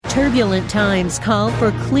Turbulent times call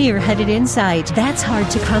for clear-headed insight. That's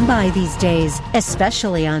hard to come by these days,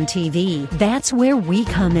 especially on TV. That's where we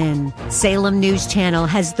come in. Salem News Channel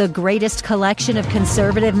has the greatest collection of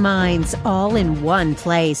conservative minds all in one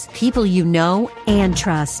place. People you know and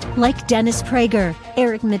trust, like Dennis Prager,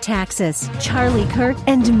 Eric Metaxas, Charlie Kirk,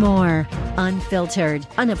 and more. Unfiltered,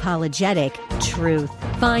 unapologetic truth.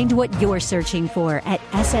 Find what you're searching for at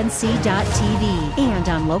snc.tv and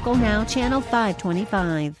on Local Now, Channel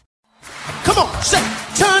 525. Come on, say,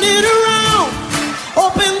 turn it around.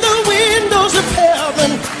 Open the windows of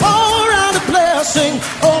heaven. Pour out a blessing,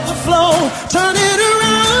 overflow. Turn it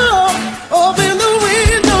around. Open the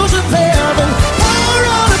windows of heaven. Pour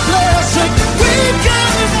out a blessing. We've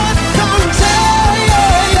got that contagion.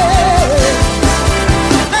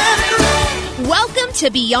 Welcome to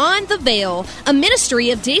Beyond the Veil, a ministry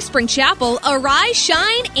of Dayspring Chapel. Arise,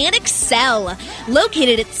 shine, and excel.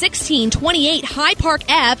 Located at 1628 High Park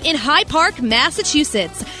Ave in High Park,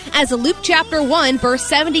 Massachusetts. As Luke chapter 1, verse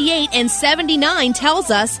 78 and 79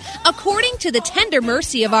 tells us, according to the tender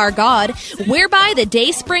mercy of our God, whereby the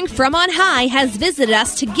dayspring from on high has visited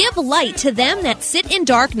us to give light to them that sit in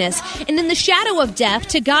darkness and in the shadow of death,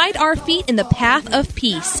 to guide our feet in the path of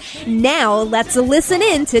peace. Now, let's listen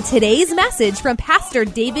in to today's message from Pastor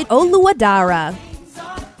David Oluwadara.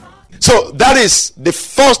 So that is the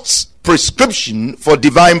first prescription for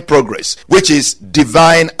divine progress, which is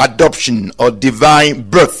divine adoption or divine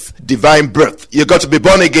birth. Divine birth. You got to be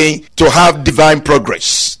born again to have divine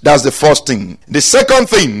progress. That's the first thing. The second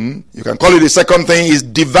thing, you can call it the second thing, is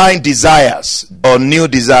divine desires or new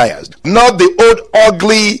desires. Not the old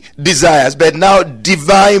ugly desires, but now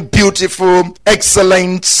divine, beautiful,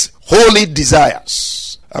 excellent, holy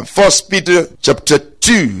desires. And 1 Peter chapter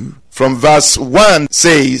 2 from verse 1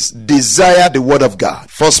 says, desire the word of God.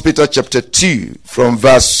 1 Peter chapter 2 from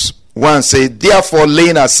verse 1 says, therefore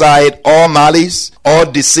laying aside all malice, all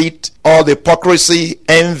deceit, all hypocrisy,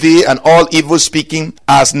 envy, and all evil speaking,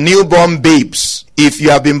 as newborn babes. If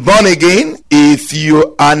you have been born again, if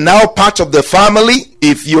you are now part of the family,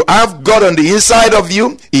 if you have God on the inside of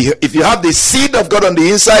you, if you have the seed of God on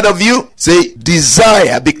the inside of you, say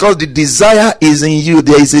desire, because the desire is in you.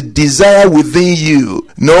 There is a desire within you.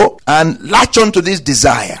 No? And latch on to this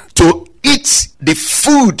desire to eat the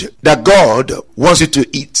food that God wants you to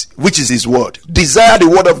eat, which is His word. Desire the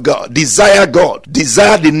word of God. Desire God.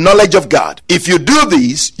 Desire the knowledge of God. If you do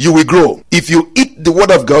this, you will grow. If you eat the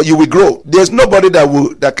word of God, you will grow. There's nobody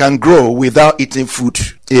that can grow without eating food.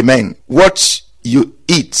 Amen. What you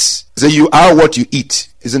eat. Say you are what you eat.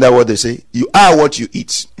 Isn't that what they say? You are what you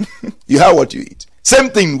eat. You are what you eat. Same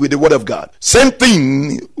thing with the word of God. Same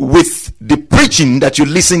thing with the preaching that you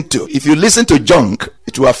listen to. If you listen to junk,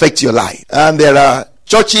 it will affect your life. And there are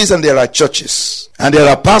churches and there are churches. And there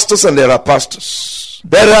are pastors and there are pastors.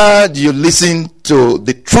 Better you listen to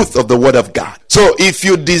the truth of the word of God. So if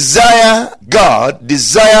you desire God,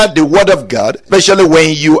 desire the word of God, especially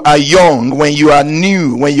when you are young, when you are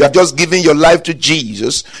new, when you are just giving your life to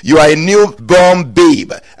Jesus, you are a newborn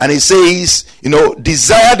babe. And it says,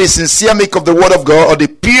 desire the sincere milk of the word of God, or the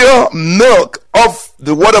pure milk of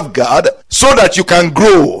the word of God, so that you can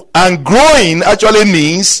grow. And growing actually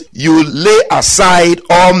means you lay aside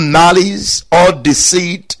all malice, all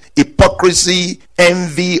deceit, hypocrisy,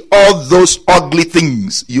 envy, all those ugly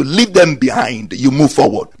things. You leave them behind. You move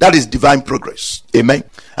forward. That is divine progress. Amen.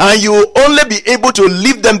 And you will only be able to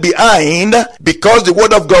leave them behind because the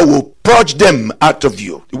word of God will purge them out of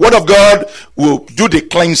you. The word of God will do the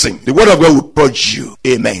cleansing. The word of God will purge you.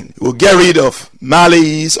 Amen. It will get rid of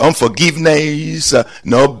malice, unforgiveness,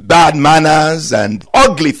 bad manners, and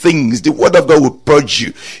ugly things. The word of God will purge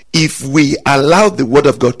you. If we allow the word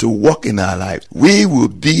of God to work in our lives, we will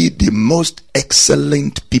be the most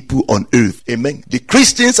excellent people on earth. Amen. The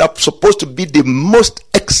Christians are supposed to be the most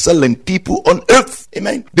excellent people on earth.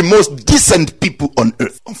 Amen. The most decent people on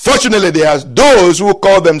earth. Unfortunately, there are those who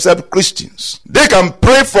call themselves Christians. They can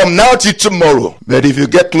pray from now till tomorrow, but if you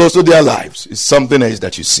get close to their lives, it's something else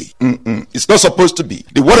that you see. It's not supposed to be.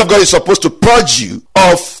 The word of God is supposed to purge you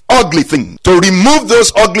of ugly things, to remove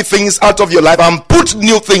those ugly things out of your life and put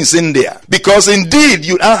new things in there. Because indeed,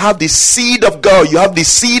 you now have the seed of God. You have the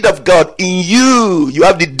seed of God in you. You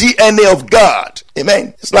have the DNA of God.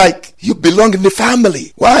 Amen. It's like you belong in the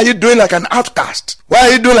family. Why are you doing like an outcast? Why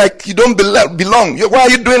are you doing like you don't belong? Why are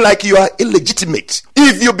you doing like you are illegitimate?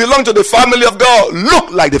 If you belong to the family of God,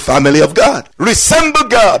 look like the family of God. Resemble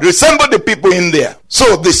God. Resemble the people in there.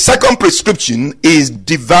 So the second prescription is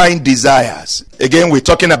divine desires. Again, we're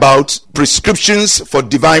talking about prescriptions for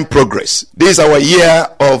divine progress. This is our year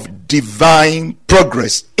of divine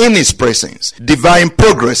progress in his presence. Divine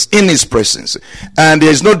progress in his presence. And there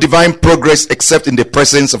is no divine progress except in the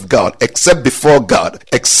presence of God, except before God,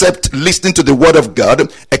 except listening to the word of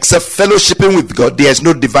God, except fellowshipping with God. There is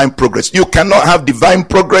no divine progress. You cannot have divine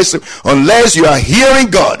progress unless you are hearing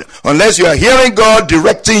God, unless you are hearing God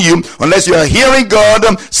directing you, unless you are hearing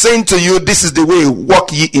God saying to you, this is the way,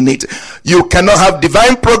 walk ye in it. You cannot have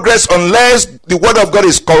divine progress unless the word of God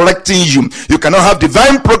is correcting you. You cannot have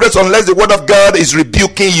divine progress unless the word of God is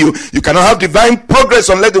rebuking you. You cannot have divine progress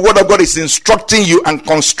unless the word of God is instructing you and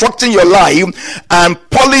constructing your life and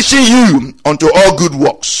polishing you unto all good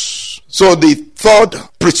works. So the third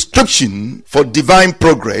prescription for divine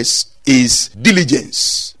progress is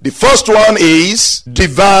diligence. The first one is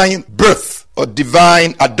divine birth or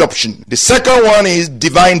divine adoption. The second one is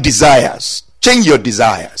divine desires. Change your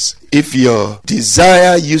desires. If your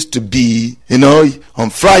desire used to be, on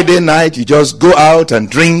Friday night, you just go out and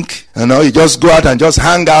drink, you just go out and just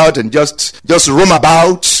hang out and just roam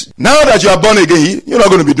about. Now that you are born again, you're not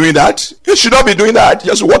going to be doing that. You should not be doing that.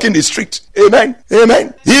 Just walk in the street. Amen.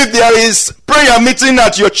 Amen. If there is prayer meeting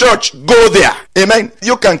at your church, go there. Amen.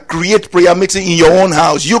 You can create prayer meeting in your own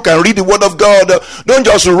house. You can read the word of God. Don't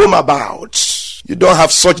just roam about. You don't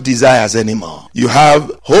have such desires anymore. You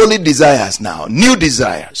have holy desires now, new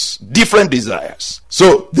desires, different desires.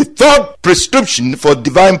 So the third prescription for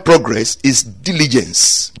divine progress is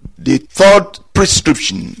diligence. The third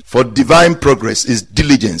prescription for divine progress is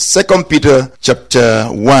diligence. 2 Peter chapter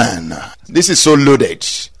 1. This is so loaded,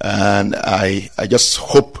 and I just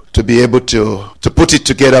hope to be able to put it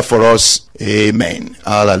together for us. Amen.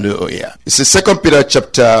 Hallelujah. It says 2 Peter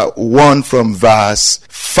chapter 1 from verse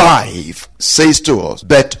 5 says to us,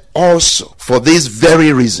 but also for this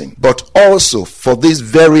very reason. What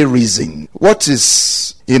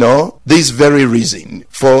is, this very reason?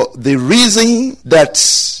 For the reason that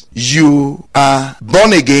you are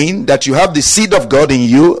born again, that you have the seed of God in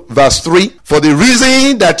you, verse 3, for the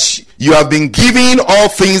reason that you have been given all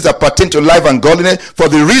things that pertain to life and godliness, for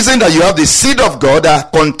the reason that you have the seed of God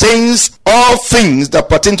that contains all things that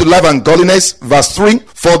pertain to life and godliness, verse 3,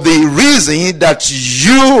 for the reason that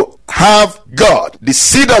you have God, the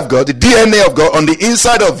seed of God, the DNA of God on the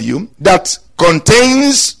inside of you, that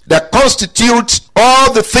constitutes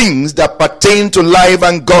all the things that pertain to life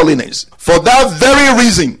and godliness. For that very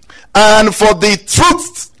reason, and for the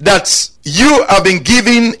truth that you have been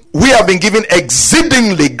given, we have been given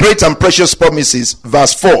exceedingly great and precious promises.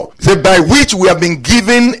 Verse 4. So by which we have been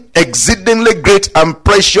given exceedingly great and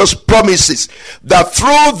precious promises, that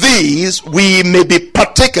through these we may be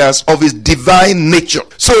partakers of his divine nature.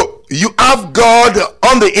 So you have God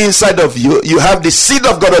on the inside of you. You have the seed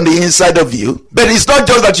of God on the inside of you. But it's not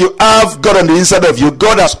just that you have God on the inside of you.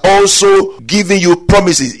 God has also given you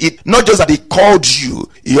promises. It not just that he called you,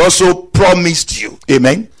 he also promised you.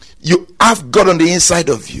 Amen. You have God on the inside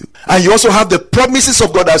of you. And you also have the promises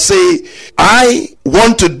of God that say, I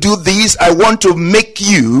want to do this. I want to make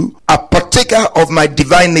you a partaker of my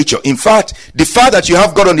divine nature. In fact, the fact that you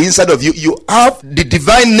have God on the inside of you, you have the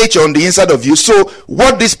divine nature on the inside of you. So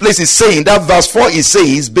what this place is saying, that verse 4 is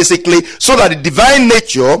saying, is basically so that the divine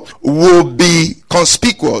nature will be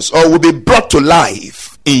conspicuous or will be brought to life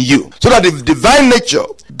in you. So that the divine nature,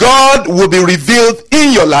 God will be revealed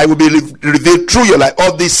in your life, will be revealed through your life,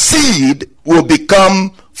 or the seed will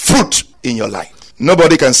become fruit in your life.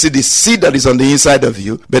 Nobody can see the seed that is on the inside of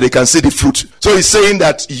you, but they can see the fruit. So he's saying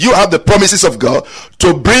that you have the promises of God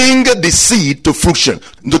to bring the seed to fruition,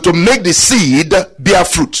 to make the seed bear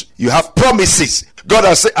fruit. You have promises. God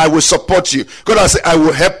has said, I will support you. God has said, I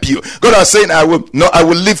will help you. God has said, I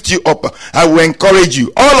will lift you up. I will encourage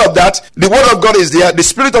you. All of that, the word of God is there. The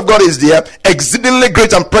Spirit of God is there. Exceedingly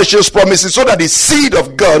great and precious promises, so that the seed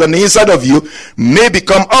of God on the inside of you may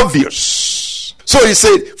become obvious. So he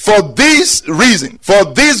said, for this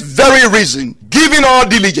very reason, giving all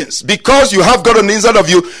diligence, because you have God on the inside of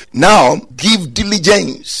you, now give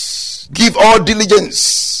diligence. Give all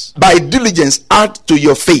diligence. By diligence, add to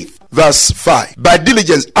your faith. Verse 5. By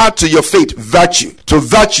diligence, add to your faith virtue. To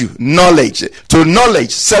virtue, knowledge. To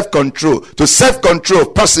knowledge, self-control. To self-control,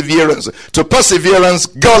 perseverance. To perseverance,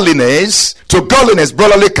 godliness. To godliness,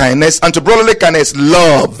 brotherly kindness. And to brotherly kindness,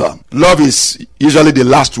 love. Love is usually the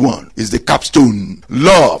last one. Is the capstone.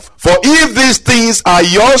 Love. For if these things are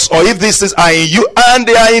yours, or if these things are in you, and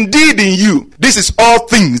they are indeed in you, this is all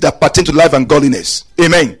things that pertain to life and godliness.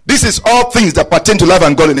 Amen. This is all things that pertain to life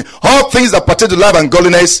and godliness. All things that pertain to life and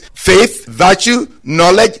godliness: faith, virtue,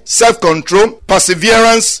 knowledge, self-control,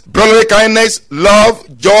 perseverance, brotherly kindness, love,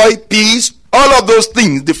 joy, peace. All of those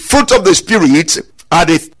things, the fruit of the Spirit, are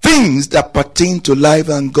the things that pertain to life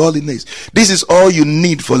and godliness. This is all you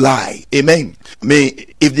need for life. Amen. I mean,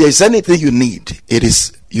 if there is anything you need, it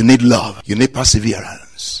is you need love, you need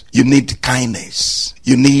perseverance, you need kindness,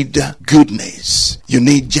 you need goodness, you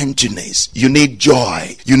need gentleness, you need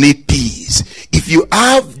joy, you need peace. If you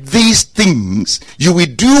have these things, you will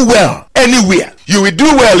do well anywhere. You will do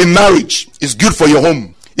well in marriage. It's good for your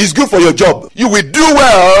home. It's good for your job. You will do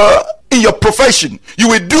well in your profession. You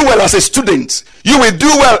will do well as a student. You will do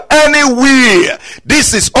well anywhere.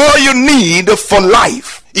 This is all you need for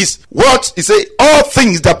life. Is what he say, all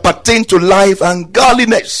things that pertain to life and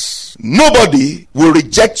godliness. Nobody will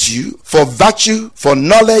reject you for virtue, for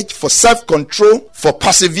knowledge, for self-control, for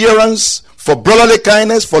perseverance, for brotherly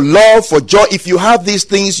kindness, for love, for joy. If you have these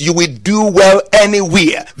things, you will do well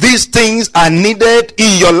anywhere. These things are needed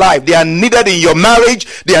in your life. They are needed in your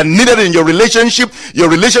marriage. They are needed in your relationship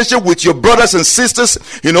with your brothers and sisters.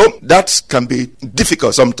 You know, that can be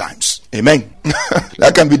difficult sometimes. Amen.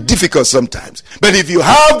 That can be difficult sometimes. But if you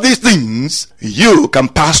have these things, you can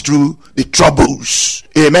pass through the troubles.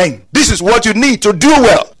 Amen. This is what you need to do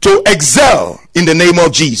well, to excel in the name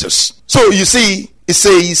of Jesus. So you see, it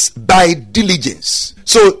says by diligence.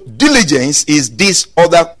 So diligence is this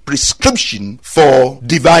other prescription for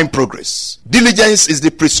divine progress. Diligence is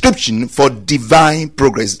the prescription for divine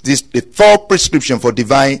progress. This is the third prescription for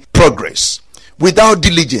divine progress. Without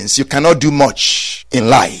diligence, you cannot do much in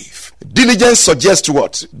life. Diligence suggests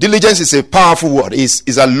what? Diligence is a powerful word.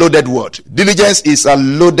 Is a loaded word. Diligence is a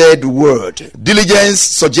loaded word. Diligence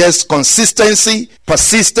suggests consistency,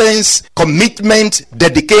 persistence, commitment,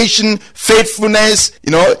 dedication, faithfulness.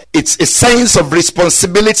 You know, it's a sense of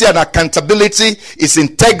responsibility and accountability. It's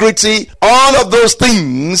integrity. All of those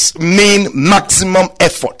things mean maximum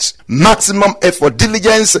effort. Maximum effort.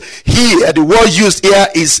 Diligence here, the word used here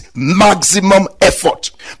is maximum effort.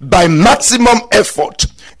 By maximum effort,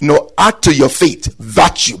 add to your faith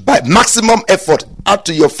virtue. By maximum effort, add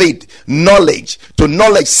to your faith knowledge. To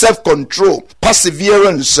knowledge, self-control,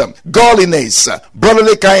 perseverance, godliness,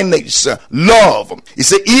 brotherly kindness, love. He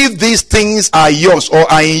said, if these things are yours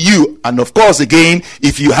or are in you, and of course again,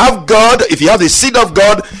 if you have God, if you have the seed of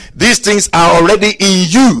God, these things are already in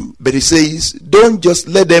you. But he says, don't just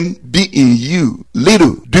let them be in you.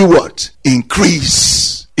 Little, do what?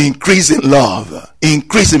 Increase in love,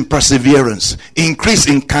 increase in perseverance, increase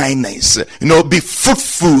in kindness, be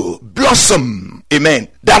fruitful, blossom. Amen.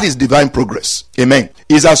 That is divine progress. Amen.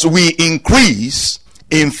 Is as we increase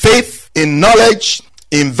in faith, in knowledge,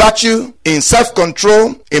 in virtue, in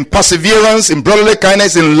self-control, in perseverance, in brotherly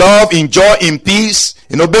kindness, in love, in joy, in peace,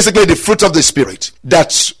 basically the fruit of the Spirit,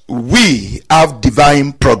 that we have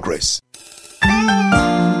divine progress.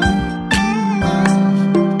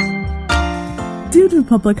 Due to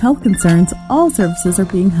public health concerns, all services are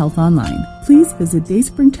being held online. Please visit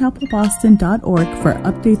dayspringchapelboston.org for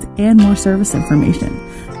updates and more service information.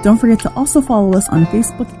 Don't forget to also follow us on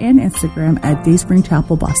Facebook and Instagram at Dayspring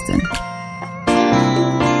Chapel Boston.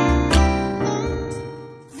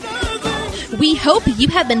 We hope you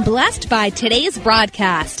have been blessed by today's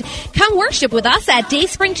broadcast. Come worship with us at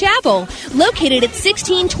Dayspring Chapel, located at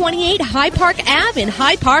 1628 Hyde Park Ave in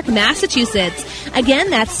Hyde Park, Massachusetts.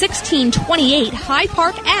 Again, that's 1628 Hyde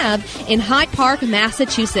Park Ave in Hyde Park,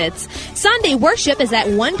 Massachusetts. Sunday worship is at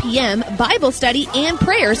 1 p.m., Bible study and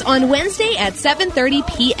prayers on Wednesday at 7:30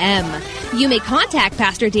 p.m. You may contact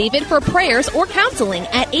Pastor David for prayers or counseling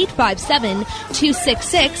at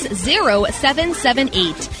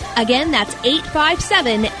 857-266-0778. Again, that's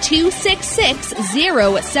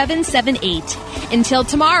 857-266-0778. Until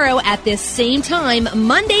tomorrow at this same time,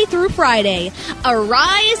 Monday through Friday,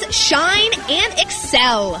 arise, shine, and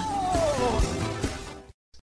excel.